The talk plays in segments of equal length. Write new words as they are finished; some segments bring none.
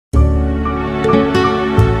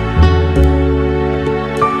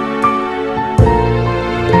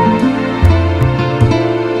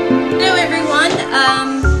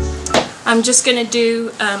I'm just gonna do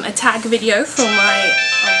a tag video for my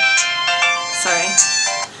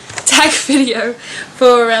tag video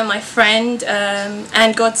for my friend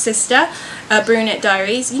and god sister, Brunette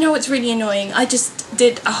Diaries. You know what's really annoying? I just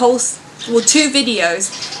did a whole, well, 2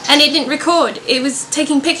 videos and it didn't record. It was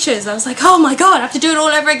taking pictures. I was like, oh my god, I have to do it all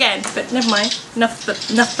over again. But never mind, enough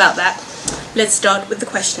about that. Let's start with the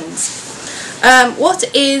questions. What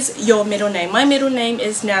is your middle name? My middle name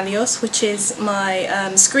is Nallos, which is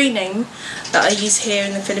my screen name that I use here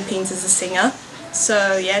in the Philippines as a singer.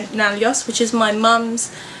 So yeah, Nallos, which is my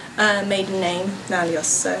mum's maiden name, Nallos.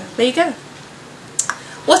 So there you go.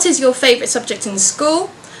 What is your favourite subject in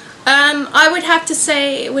school? I would have to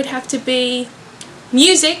say it would have to be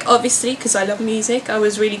music, obviously, because I love music. I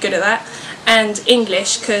was really good at that. And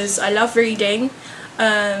English, because I love reading.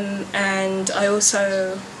 And I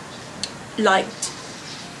also liked,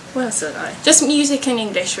 what else did I? Just music and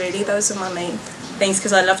English, really. Those are my main things,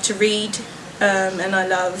 because I love to read and I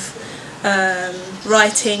love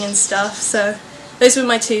writing and stuff. So those were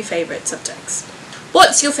my 2 favourite subjects.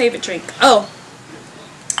 What's your favourite drink? Oh,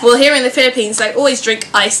 well, here in the Philippines I always drink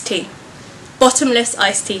iced tea. Bottomless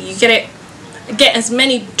iced tea. You get as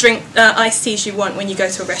many iced teas you want when you go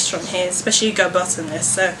to a restaurant here, especially you go bottomless.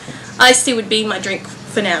 So iced tea would be my drink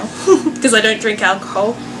for now, because I don't drink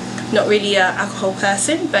alcohol. Not really an alcohol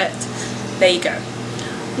person, but there you go.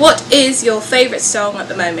 What is your favourite song at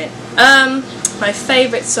the moment? My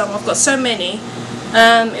favourite song, I've got so many.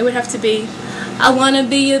 It would have to be I Wanna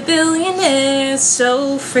Be a Billionaire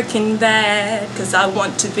So Freaking Bad, because I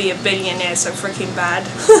want to be a billionaire so freaking bad.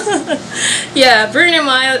 Yeah, Bruno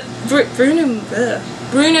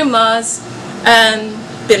Mars,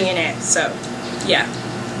 Billionaire. So yeah.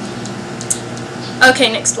 Okay,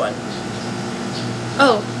 next one.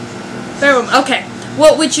 Oh, okay.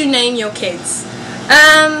 What would you name your kids?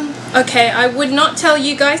 Okay, I would not tell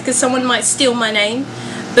you guys because someone might steal my name,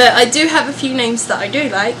 but I do have a few names that I do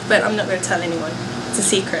like, but I'm not going to tell anyone. It's a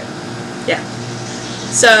secret. Yeah.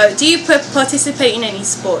 So, do you participate in any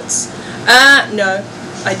sports? No,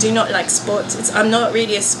 I do not like sports. I'm not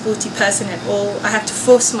really a sporty person at all. I have to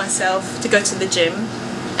force myself to go to the gym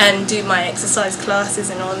and do my exercise classes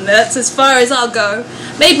and all. That's as far as I'll go.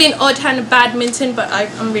 Maybe an odd hand of badminton, but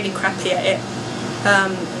I'm really crappy at it.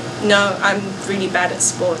 No, I'm really bad at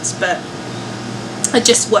sports, but I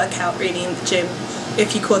just work out really in the gym,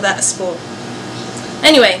 if you call that a sport.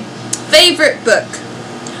 Anyway, favourite book.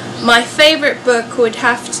 My favourite book would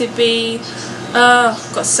have to be,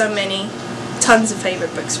 I've got so many, tons of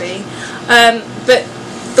favourite books really. But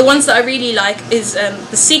the ones that I really like is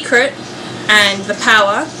The Secret and The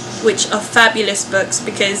Power, which are fabulous books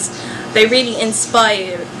because they really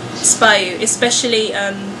inspire you, especially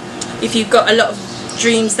if you've got a lot of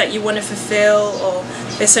dreams that you want to fulfill, or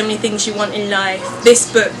there's so many things you want in life.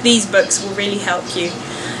 These books will really help you,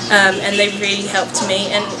 and they really helped me,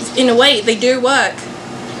 and in a way they do work,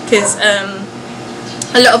 because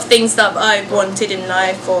a lot of things that I wanted in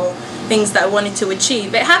life or things that I wanted to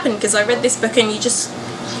achieve, it happened because I read this book, and you just,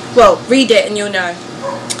 well, read it and you'll know,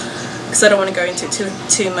 because I don't want to go into it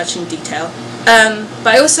too much in detail.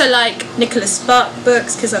 But I also like Nicholas Spark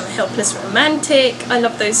books because I'm a helpless romantic. I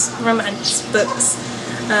love those romance books.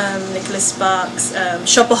 Nicholas Sparks,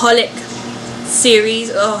 Shopaholic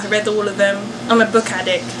series. Oh, I read all of them. I'm a book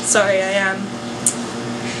addict. Sorry, I am.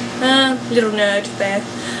 Little nerd there.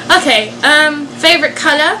 Okay, favourite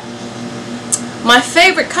colour? My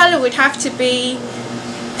favourite colour would have to be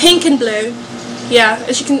pink and blue. Yeah,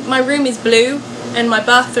 as you can, my room is blue and my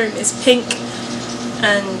bathroom is pink.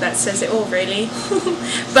 And that says it all really.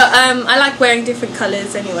 But I like wearing different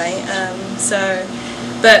colours anyway,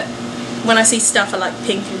 but when I see stuff I like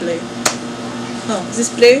pink and blue. Oh, is this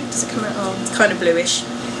blue? Does it come out? Oh, it's kind of bluish.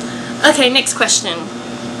 Okay, next question.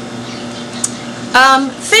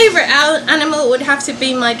 Favourite animal would have to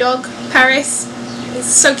be my dog, Paris. He's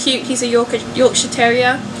so cute, he's a Yorkshire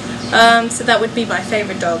Terrier. So that would be my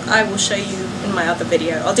favourite dog. I will show you in my other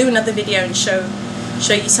video. I'll do another video and show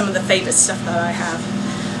you some of the favourite stuff that I have.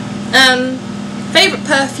 Favourite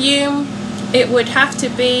perfume, it would have to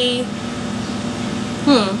be,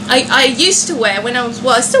 I used to wear, when I was,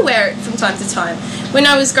 well, I still wear it from time to time. When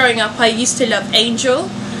I was growing up I used to love Angel.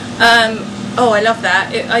 Oh, I love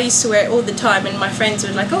that. I used to wear it all the time, and my friends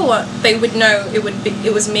would like, oh, they would know it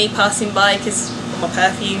was me passing by because of my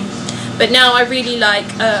perfume. But now I really like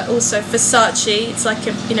also Versace. It's like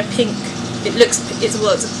in a pink, it's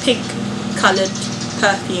a pink coloured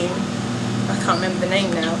perfume. I can't remember the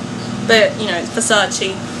name now, but you know, it's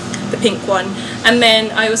Versace, the pink one. And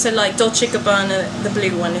then I also like Dolce & Gabbana, the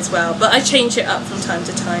blue one as well, but I change it up from time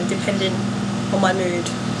to time depending on my mood,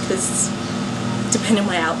 because depending on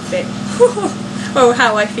my outfit or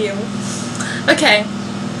how I feel. Okay,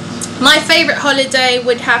 my favourite holiday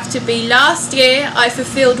would have to be last year. I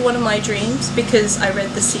fulfilled one of my dreams because I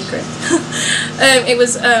read The Secret. It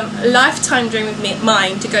was a lifetime dream of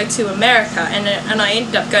mine to go to America, and I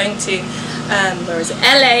ended up going to where was it?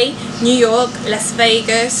 LA, New York, Las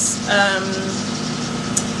Vegas,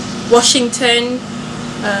 Washington.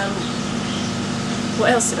 What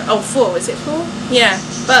else did I? Oh, 4. Was it 4? Yeah,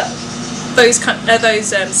 but those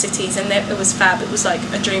cities, and it was fab. It was like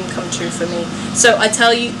a dream come true for me. So I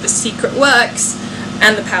tell you, The Secret works,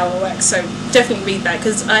 and The Power works. So definitely read that,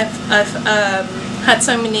 because I've had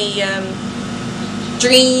so many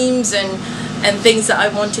dreams and things that I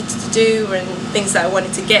wanted to do and things that I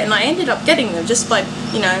wanted to get, and I ended up getting them just by,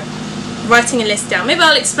 you know, writing a list down. Maybe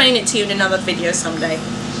I'll explain it to you in another video someday.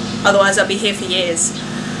 Otherwise, I'll be here for years.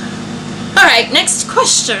 Alright, next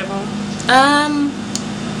question.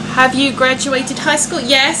 Have you graduated high school?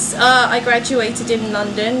 Yes, I graduated in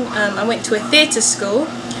London. I went to a theatre school,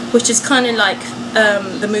 which is kind of like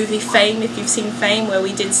the movie Fame, if you've seen Fame, where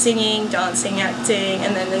we did singing, dancing, acting,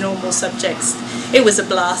 and then the normal subjects. It was a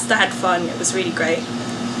blast. I had fun. It was really great.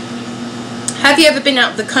 Have you ever been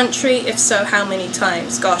out of the country? If so, how many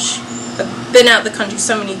times? Gosh, I've been out of the country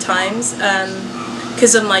so many times.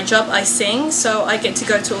 Because of my job, I sing, so I get to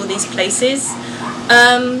go to all these places.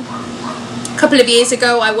 A couple of years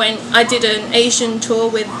ago, I did an Asian tour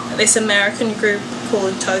with this American group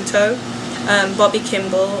called Toto. Bobby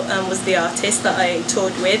Kimball was the artist that I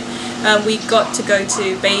toured with. We got to go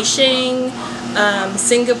to Beijing,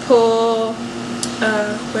 Singapore,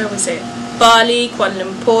 where was it? Bali, Kuala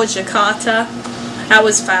Lumpur, Jakarta. That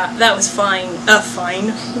was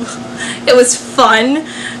fine. It was fun,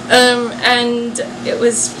 and it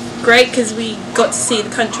was great because we got to see the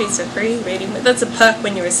countries for free. Really, that's a perk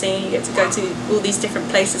when you're a singer. You get to go to all these different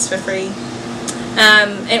places for free.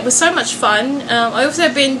 It was so much fun. I also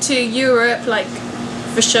been to Europe, like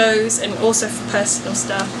for shows and also for personal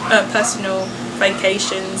stuff, personal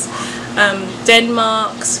vacations.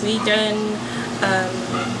 Denmark, Sweden,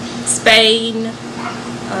 Spain.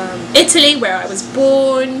 Italy, where I was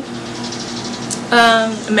born,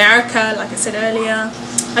 America, like I said earlier.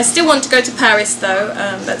 I still want to go to Paris though.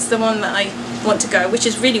 That's the one that I want to go, which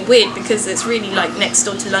is really weird because it's really like next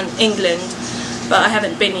door to England, but I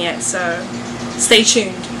haven't been yet, so stay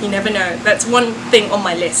tuned, you never know. That's one thing on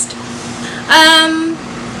my list.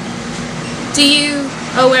 Do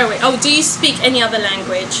you speak any other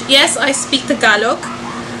language? Yes, I speak Tagalog.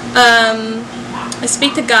 I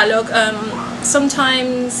speak Tagalog.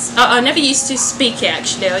 Sometimes I never used to speak it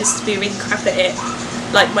actually. I used to be really crap at it.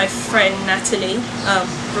 Like my friend Natalie,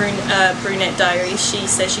 Brunette Diary, she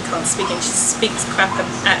says she can't speak and she speaks crap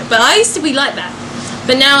at it. But I used to be like that.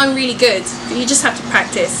 But now I'm really good. You just have to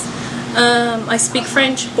practice. I speak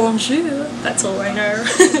French, bonjour, that's all I know.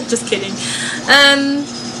 Just kidding.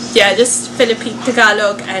 Yeah, just Philippine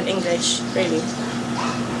Tagalog and English, really.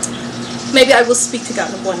 Maybe I will speak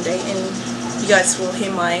Tagalog one day and you guys will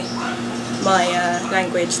hear my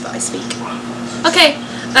language that I speak. Okay,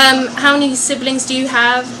 how many siblings do you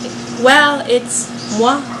have? Well, it's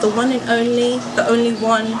moi, the one and only, the only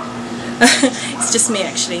one. It's just me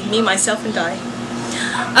actually, me, myself and I.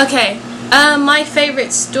 Okay, my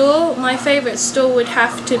favourite store would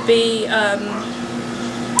have to be,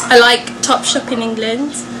 I like Topshop in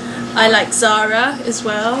England, I like Zara as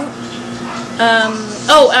well.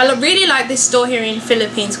 I really like this store here in the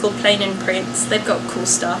Philippines called Plain and Prince. They've got cool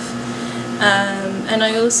stuff. And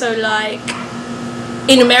I also like,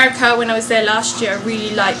 in America when I was there last year, I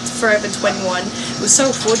really liked Forever 21. It was so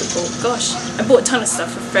affordable. Gosh, I bought a ton of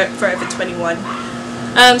stuff for Forever 21.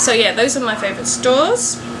 So yeah, those are my favourite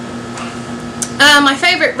stores. My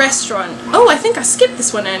favourite restaurant. Oh, I think I skipped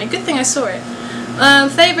this one, Annie. Good thing I saw it.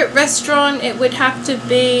 Favourite restaurant, it would have to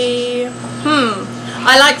be,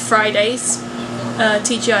 I like Fridays.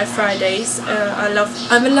 TGI Fridays. I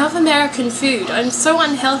love American food. I'm so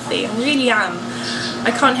unhealthy. I really am.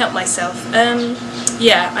 I can't help myself.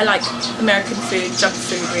 Yeah, I like American food, junk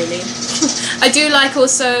food really. I do like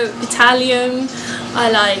also Italian. I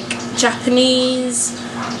like Japanese.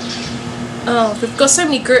 Oh, we've got so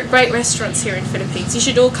many great restaurants here in Philippines. You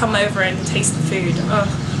should all come over and taste the food. Oh,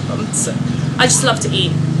 I just love to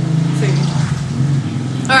eat food.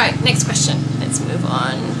 Alright, next question. Let's move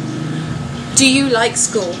on. Do you like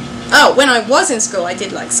school? Oh, when I was in school, I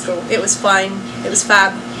did like school. It was fine. It was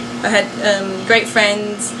fab. I had great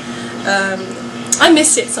friends. I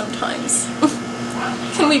miss it sometimes.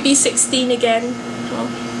 Can we be 16 again? Well,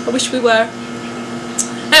 I wish we were.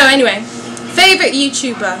 Oh, anyway. Favourite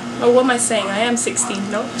YouTuber? Oh, what am I saying? I am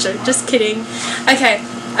 16. No, just kidding. Okay.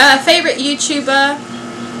 Favorite YouTuber,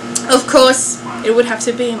 of course, it would have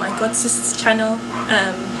to be my god sister's channel,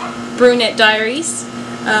 Brunette Diaries,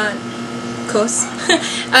 of course.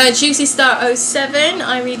 Juicy Star 07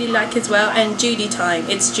 I really like as well, and Judy Time,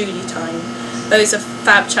 it's Judy Time. Those are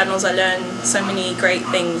fab channels. I learned so many great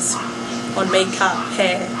things on makeup,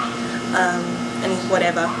 hair, and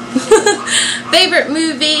whatever. Favorite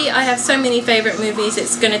movie, I have so many favorite movies,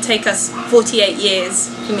 it's going to take us 48 years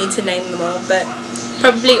for me to name them all, but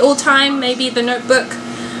probably all time, maybe The Notebook.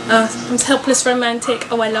 I'm Helpless Romantic,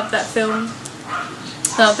 oh I love that film.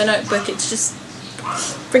 The Notebook, it's just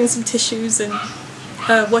bring some tissues and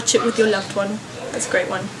watch it with your loved one. That's a great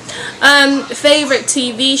one. Favorite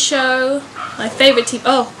TV show, my favorite TV,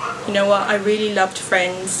 oh, you know what, I really loved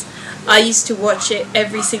Friends. I used to watch it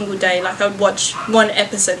every single day. Like I would watch one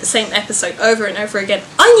episode, the same episode over and over again.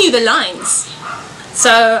 I knew the lines. So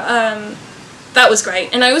that was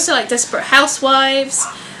great. And I also like Desperate Housewives,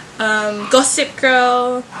 Gossip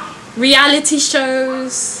Girl, reality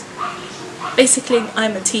shows. Basically,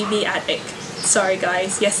 I'm a TV addict. Sorry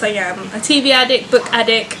guys, yes I am. A TV addict, book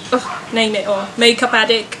addict, name it all. Makeup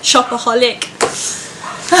addict, shopaholic.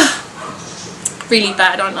 Really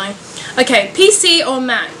bad, aren't I? Okay, PC or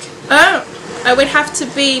Mac? Oh, I would have to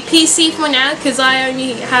be PC for now because I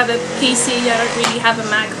only have a PC, I don't really have a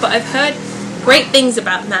Mac, but I've heard great things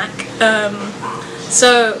about Mac,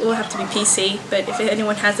 so it will have to be PC, but if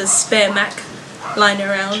anyone has a spare Mac lying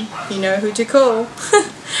around, you know who to call.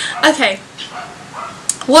 Okay,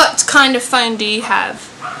 what kind of phone do you have?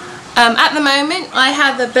 At the moment I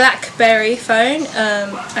have a BlackBerry phone.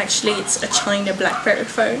 Actually it's a China BlackBerry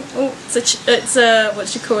phone. Oh, it's a what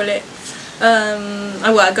do you call it?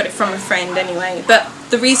 Well, I got it from a friend anyway, but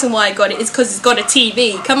the reason why I got it is because it's got a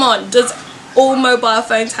TV. Come on, does all mobile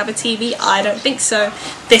phones have a TV? I don't think so.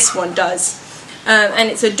 This one does. And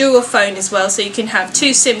it's a dual phone as well, so you can have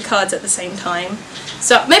 2 SIM cards at the same time.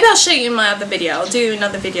 So maybe I'll show you in my other video. I'll do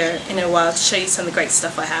another video in a while to show you some of the great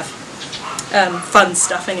stuff I have. Fun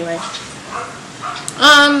stuff anyway.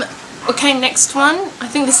 Okay, next one. I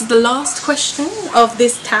think this is the last question of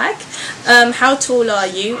this tag. How tall are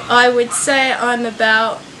you? I would say I'm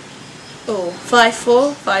about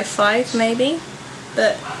 5'4", 5'5" maybe.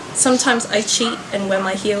 But sometimes I cheat and wear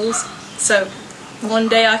my heels. So one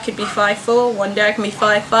day I could be 5'4", one day I can be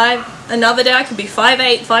 5'5", another day I could be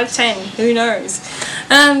 5'8", 5'10", who knows.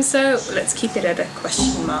 So let's keep it at a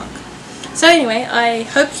question mark. So anyway, I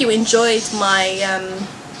hope you enjoyed my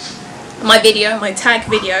my video, my tag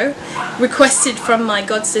video, requested from my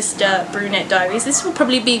god sister Brunette Diaries. This will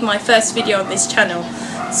probably be my first video on this channel,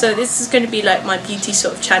 so this is going to be like my beauty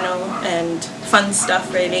sort of channel and fun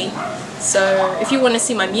stuff really. So if you want to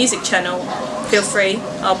see my music channel, feel free.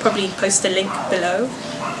 I'll probably post a link below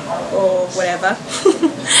or whatever.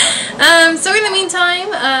 So in the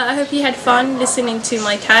meantime, I hope you had fun listening to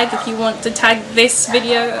my tag. If you want to tag this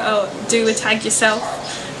video or do a tag yourself,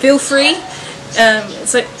 feel free.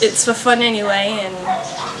 It's for fun anyway, and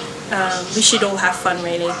we should all have fun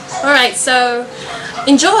really. Alright, so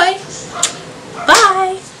enjoy!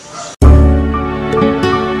 Bye!